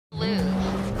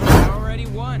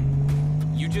won.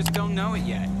 You just don't know it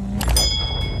yet.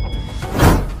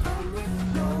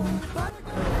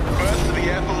 First to the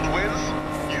airfield wins.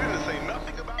 You didn't say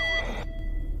nothing about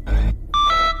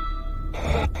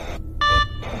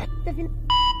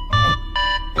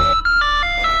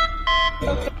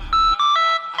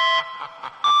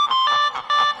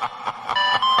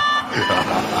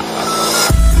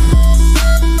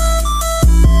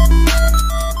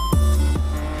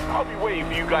I'll be waiting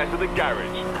for you guys at the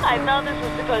garage. I thought this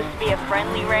was supposed to be a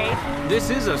friendly raid. This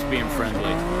is us being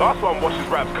friendly. Last one washes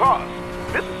Rap's cars.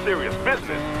 This is serious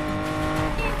business.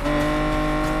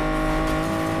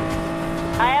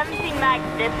 I haven't seen Max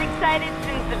this excited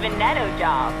since the Veneto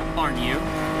job. Aren't you?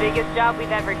 Biggest job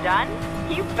we've ever done?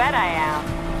 You bet I am.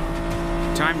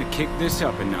 Time to kick this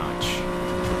up a notch.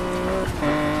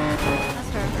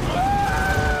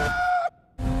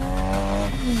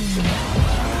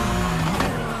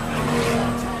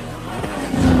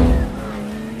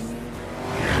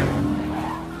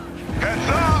 heads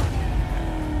up!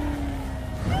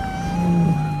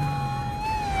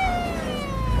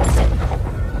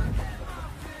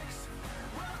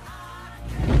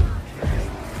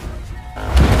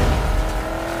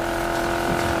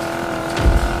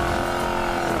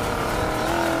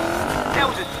 That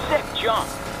was a sick jump.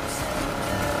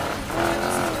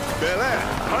 Bel Air,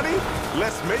 honey,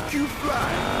 let's make you fly.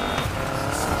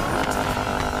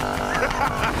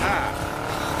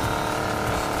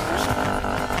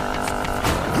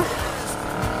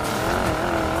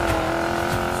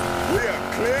 We are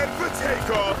cleared for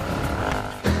takeoff.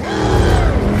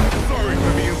 Sorry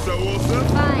for being so awesome.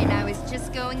 Fine, I was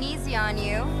just going easy on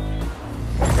you.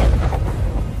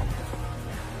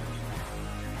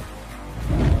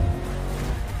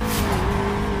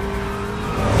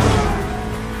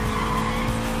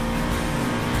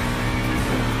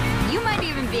 You might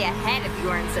even be ahead if you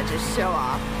weren't such a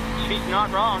show-off. She's not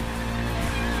wrong.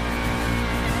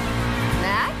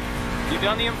 Mac? You've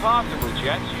done the impossible,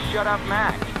 Jets. You shut up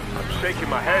Mac. I'm shaking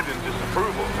my head in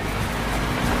disapproval.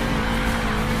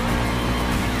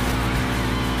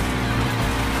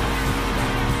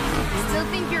 Still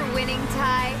think you're winning,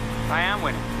 Ty? I am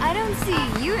winning. I don't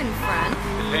see you in front.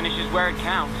 The finish is where it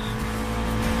counts.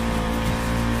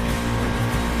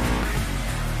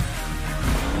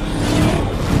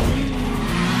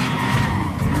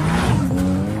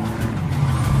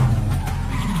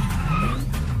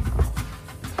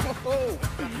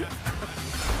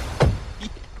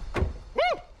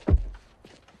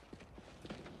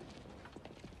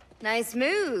 Nice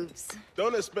moves.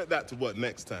 Don't expect that to work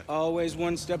next time. Always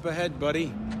one step ahead,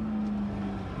 buddy.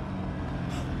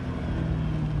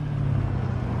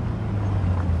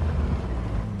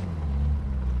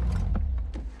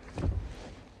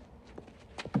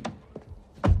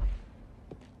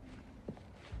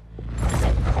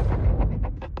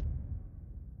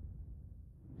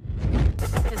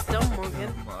 It's done,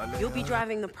 Morgan. You'll be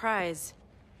driving the prize.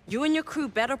 You and your crew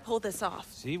better pull this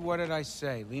off. See, what did I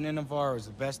say? Lena Navarro is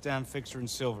the best damn fixer in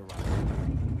Silver Rock.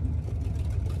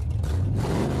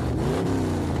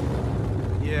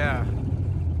 Yeah.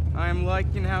 I'm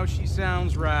liking how she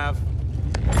sounds, Rav.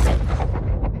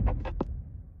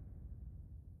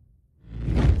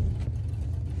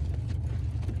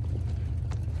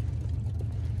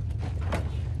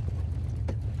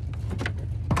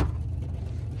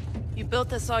 You built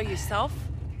this all yourself?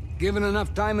 Given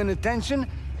enough time and attention,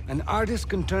 an artist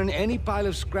can turn any pile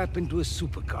of scrap into a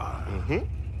supercar.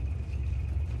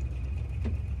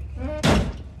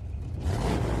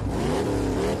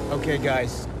 Okay,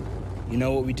 guys. You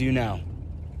know what we do now.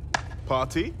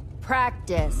 Party?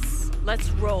 Practice. Let's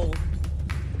roll.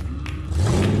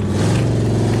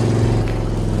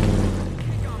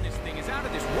 This thing is out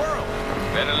of this world.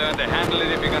 Better learn to handle it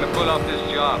if you're gonna pull off this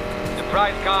job. The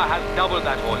prize car has double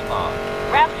that horsepower.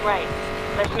 Rap's right.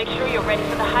 Let's make sure you're ready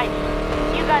for the heist.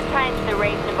 You got time to the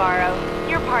race, Navarro.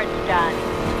 Your part's done.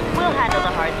 We'll handle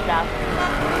the hard stuff.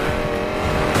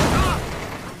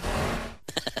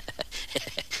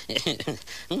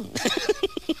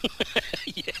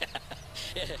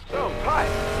 So, Ty,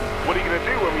 what are you gonna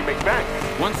do when we make bank?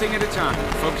 One thing at a time,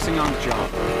 focusing on the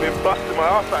job. Been busting my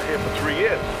ass out here for 3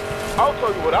 years. I'll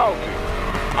tell you what I'll do.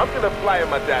 I'm gonna fly in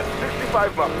my dad's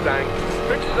 65 Mustang,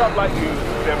 fix it up like you,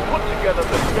 then put together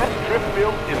the best drift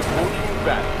build in Fortune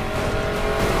Valley.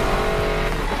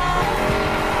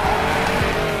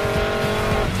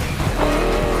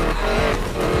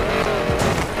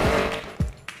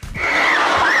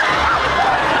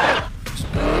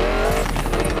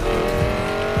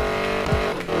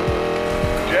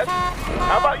 Jet,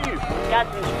 how about you? Got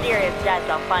some serious debts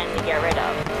I'll finally get rid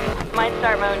of. Might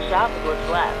start my own shop with what's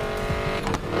left.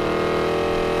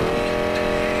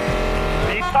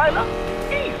 Tyler?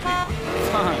 Easy.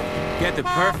 Fine. Get the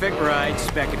perfect ride,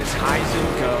 spec it as high as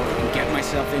it'll go, and get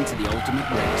myself into the ultimate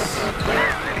race.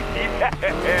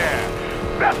 Yeah,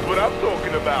 that's what I'm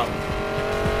talking about.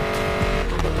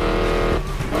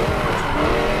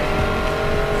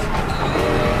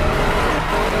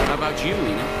 How about you,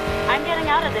 Lena? I'm getting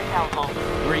out of this hellhole.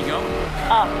 Where are you going?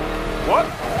 Up. What?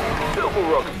 Silver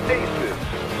Rock Stasis.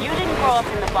 You didn't grow up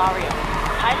in the barrio.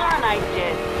 Tyler and I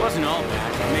did. Wasn't all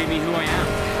bad. Made me who I am.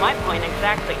 My point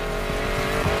exactly.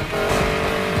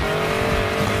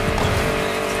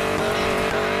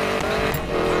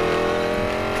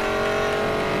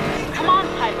 Come on,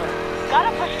 Tyler.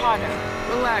 Gotta push harder.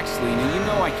 Relax, Lena. You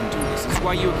know I can do this. That's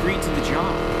why you agreed to the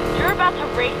job. You're about to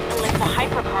race and lift a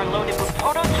hypercar loaded with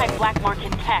prototype black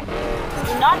market tech.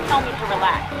 Do not tell me to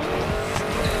relax.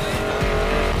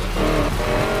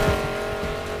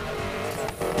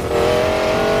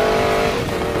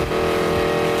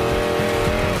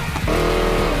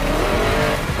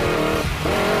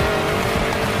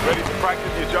 Ready to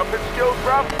practice your jumping skills,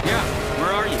 bruv? Yeah.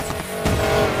 Where are you?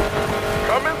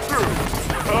 Coming through.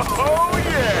 Oh,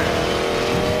 yeah.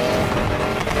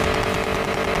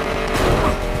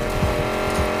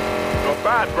 Not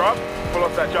bad, bruv. Pull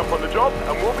off that jump on the job,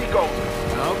 and we'll be golden.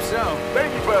 I hope so.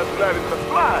 Baby bird's learning to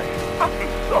fly. I'm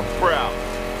so proud.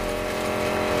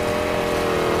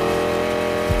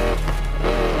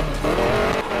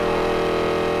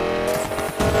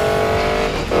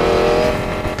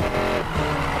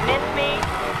 Miss me?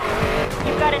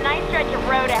 You've got a nice stretch of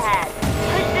road ahead.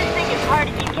 Push this thing as hard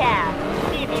as you can.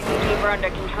 See if you can keep her under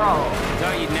control.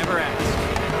 Thought you'd never ask.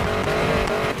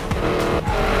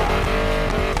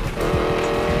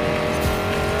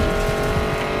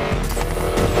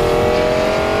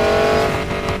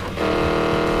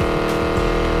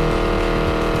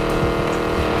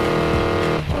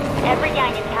 Every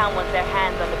gang in town wants their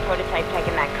hands on the prototype tech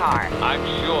in that car. I'm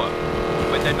sure.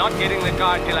 But they're not getting the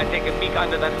car till I take a peek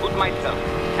under that hood myself.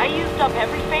 I used up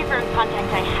every favor and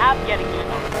contact I have getting to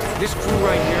them. This crew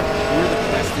right here, we're the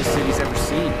best this city's ever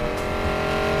seen.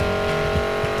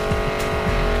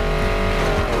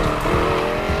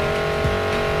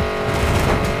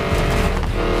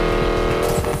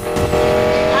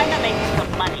 Time to make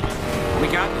some money. We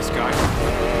got this, guys.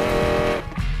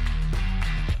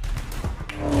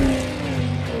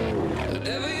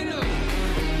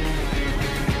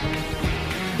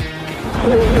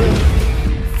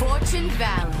 Fortune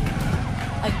Valley.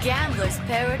 A gambler's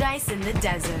paradise in the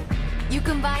desert. You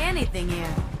can buy anything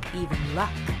here, even luck.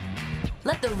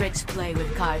 Let the rich play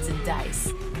with cards and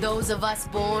dice. Those of us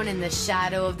born in the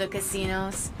shadow of the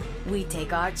casinos, we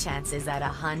take our chances at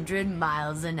 100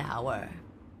 miles an hour.